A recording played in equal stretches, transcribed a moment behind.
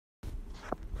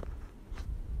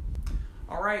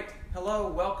All right,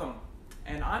 hello, welcome.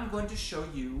 And I'm going to show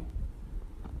you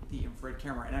the infrared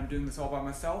camera. And I'm doing this all by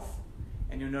myself.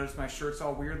 And you'll notice my shirt's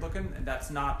all weird looking, and that's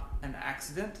not an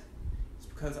accident. It's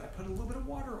because I put a little bit of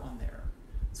water on there.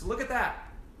 So look at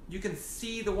that. You can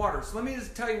see the water. So let me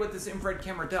just tell you what this infrared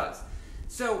camera does.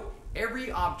 So every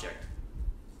object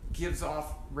gives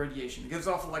off radiation, gives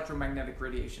off electromagnetic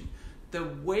radiation. The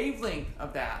wavelength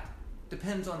of that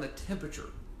depends on the temperature.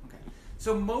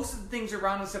 So most of the things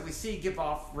around us that we see give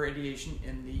off radiation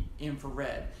in the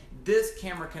infrared. This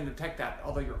camera can detect that,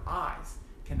 although your eyes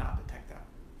cannot detect that.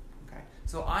 Okay?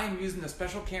 So I am using a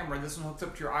special camera. This one hooks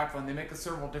up to your iPhone. They make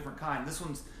several different kinds. This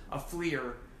one's a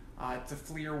FLIR. It's a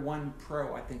FLIROne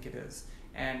Pro, I think it is.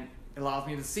 And it allows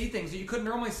me to see things that you couldn't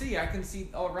normally see. I can see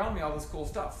all around me all this cool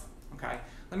stuff. Okay?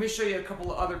 Let me show you a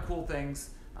couple of other cool things.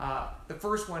 The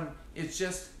first one is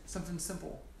just something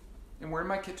simple. And we're in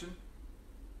my kitchen.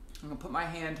 I'm going to put my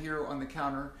hand here on the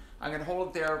counter. I'm going to hold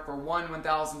it there for 1,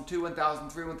 1,000, 2, 1,000,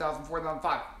 3, 1,000, 4,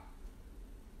 1,005.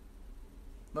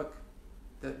 Look,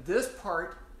 this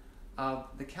part of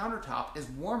the countertop is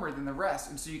warmer than the rest,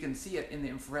 and so you can see it in the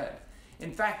infrared.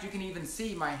 In fact, you can even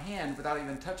see my hand without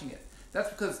even touching it.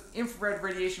 That's because infrared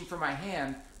radiation from my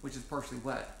hand, which is partially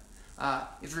wet,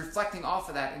 is reflecting off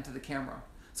of that into the camera.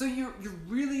 So you're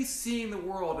really seeing the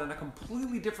world in a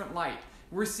completely different light.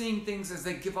 We're seeing things as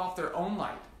they give off their own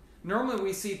light. Normally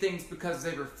we see things because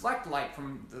they reflect light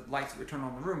from the lights that we turn on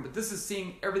in the room, but this is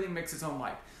seeing everything makes its own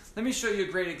light. Let me show you a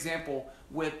great example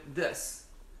with this.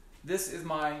 This is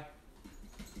my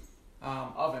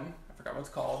oven. I forgot what it's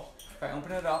called. If I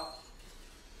open it up,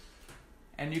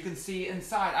 and you can see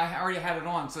inside, I already had it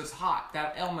on, so it's hot.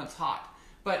 That element's hot.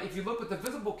 But if you look with the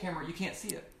visible camera, you can't see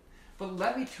it. But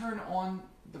let me turn on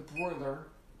the broiler,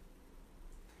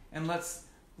 and let's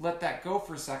let that go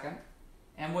for a second.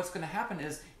 And what's going to happen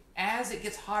is, as it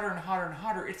gets hotter and hotter and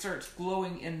hotter, it starts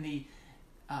glowing in the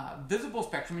visible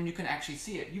spectrum, and you can actually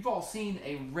see it. You've all seen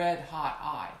a red hot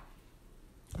eye.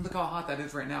 Look how hot that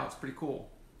is right now. It's pretty cool.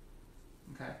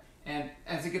 Okay. And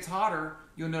as it gets hotter,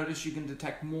 you'll notice you can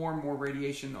detect more and more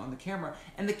radiation on the camera.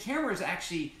 And the camera is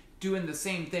actually doing the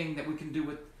same thing that we can do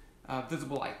with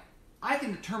visible light. I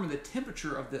can determine the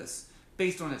temperature of this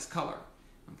based on its color,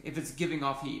 if it's giving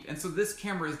off heat. And so this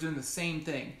camera is doing the same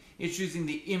thing. It's using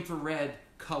the infrared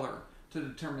color to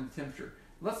determine the temperature.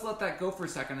 Let's let that go for a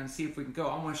second and see if we can go.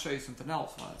 I want to show you something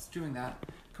else while it's doing that.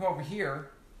 Come over here.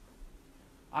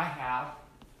 I have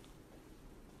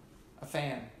a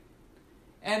fan.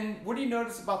 And what do you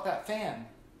notice about that fan?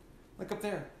 Look up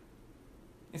there.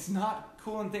 It's not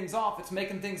cooling things off, it's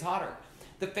making things hotter.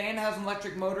 The fan has an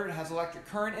electric motor, it has electric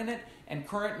current in it, and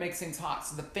current makes things hot.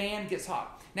 So the fan gets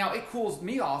hot. Now it cools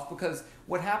me off because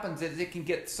what happens is it can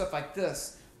get stuff like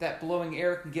this. That blowing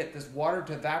air can get this water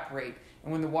to evaporate,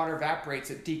 and when the water evaporates,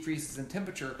 it decreases in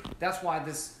temperature. That's why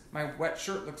my wet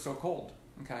shirt looks so cold.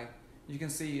 Okay, you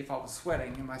can see if I was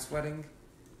sweating. Am I sweating?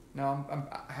 No,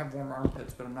 I have warm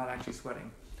armpits, but I'm not actually sweating.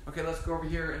 Okay, let's go over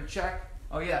here and check.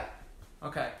 Oh yeah,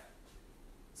 okay.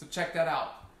 So check that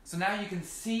out. So now you can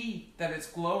see that it's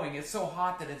glowing. It's so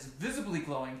hot that it's visibly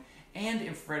glowing and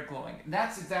infrared glowing. And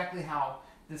that's exactly how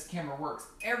this camera works.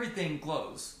 Everything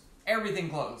glows. Everything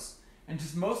glows. And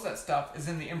just most of that stuff is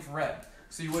in the infrared,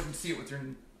 so you wouldn't see it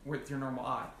with your normal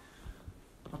eye.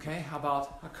 Okay, how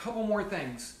about a couple more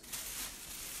things?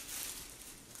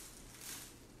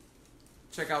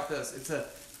 Check out this. It's a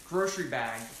grocery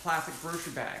bag, a plastic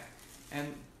grocery bag,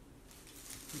 and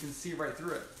you can see right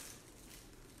through it.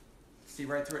 See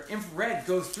right through it. Infrared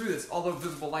goes through this, although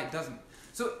visible light doesn't.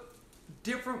 So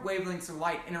different wavelengths of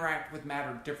light interact with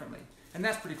matter differently. And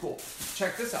that's pretty cool.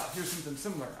 Check this out. Here's something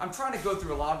similar. I'm trying to go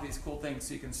through a lot of these cool things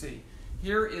so you can see.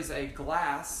 Here is a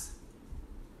glass.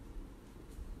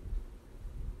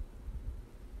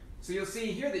 So you'll see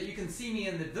here that you can see me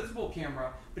in the visible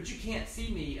camera, but you can't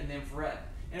see me in the infrared.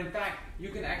 And in fact, you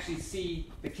can actually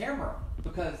see the camera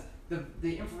because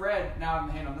the infrared, now I have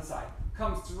my hand on this side,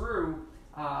 comes through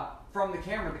from the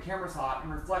camera. The camera's hot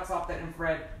and reflects off that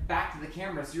infrared back to the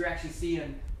camera, so you're actually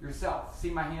seeing yourself. See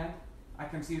my hand? I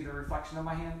can see the reflection of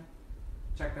my hand.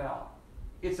 Check that out.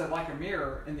 It's like a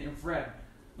mirror in the infrared.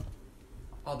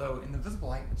 Although in the visible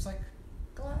light, it's like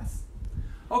glass.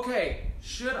 Okay,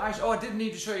 I did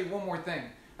need to show you one more thing.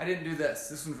 I didn't do this.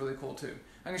 This one's really cool too.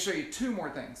 I'm going to show you two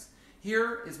more things.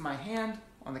 Here is my hand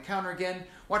on the counter again.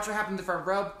 Watch what happens if I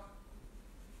rub.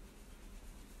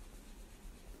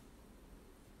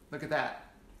 Look at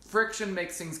that. Friction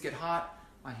makes things get hot.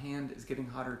 My hand is getting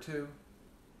hotter too.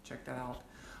 Check that out.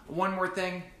 One more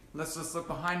thing, let's just look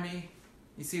behind me.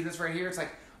 You see this right here? It's like,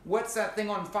 what's that thing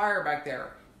on fire back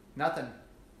there? Nothing.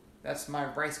 That's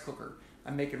my rice cooker.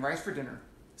 I'm making rice for dinner.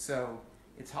 So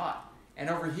it's hot. And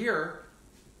over here,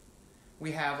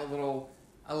 we have a little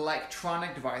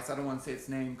electronic device. I don't want to say its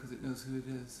name because it knows who it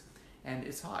is. And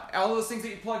it's hot. All those things that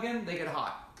you plug in, they get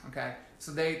hot. Okay?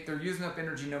 So they're using up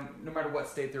energy no matter what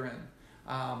state they're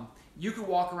in. You could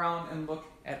walk around and look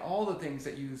at all the things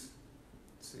that use,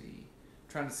 let's see,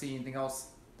 trying to see anything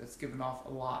else that's giving off a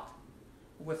lot.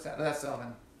 What's that? That's the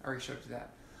oven. I already showed you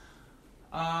that.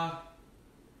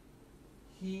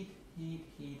 Heat.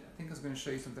 I think I was going to show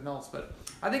you something else, but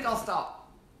I think I'll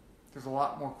stop. There's a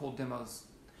lot more cool demos.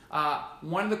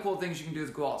 One of the cool things you can do is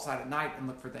go outside at night and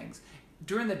look for things.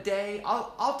 During the day,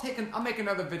 I'll make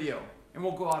another video and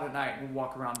we'll go out at night and we'll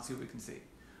walk around and see what we can see.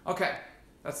 Okay,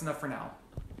 that's enough for now.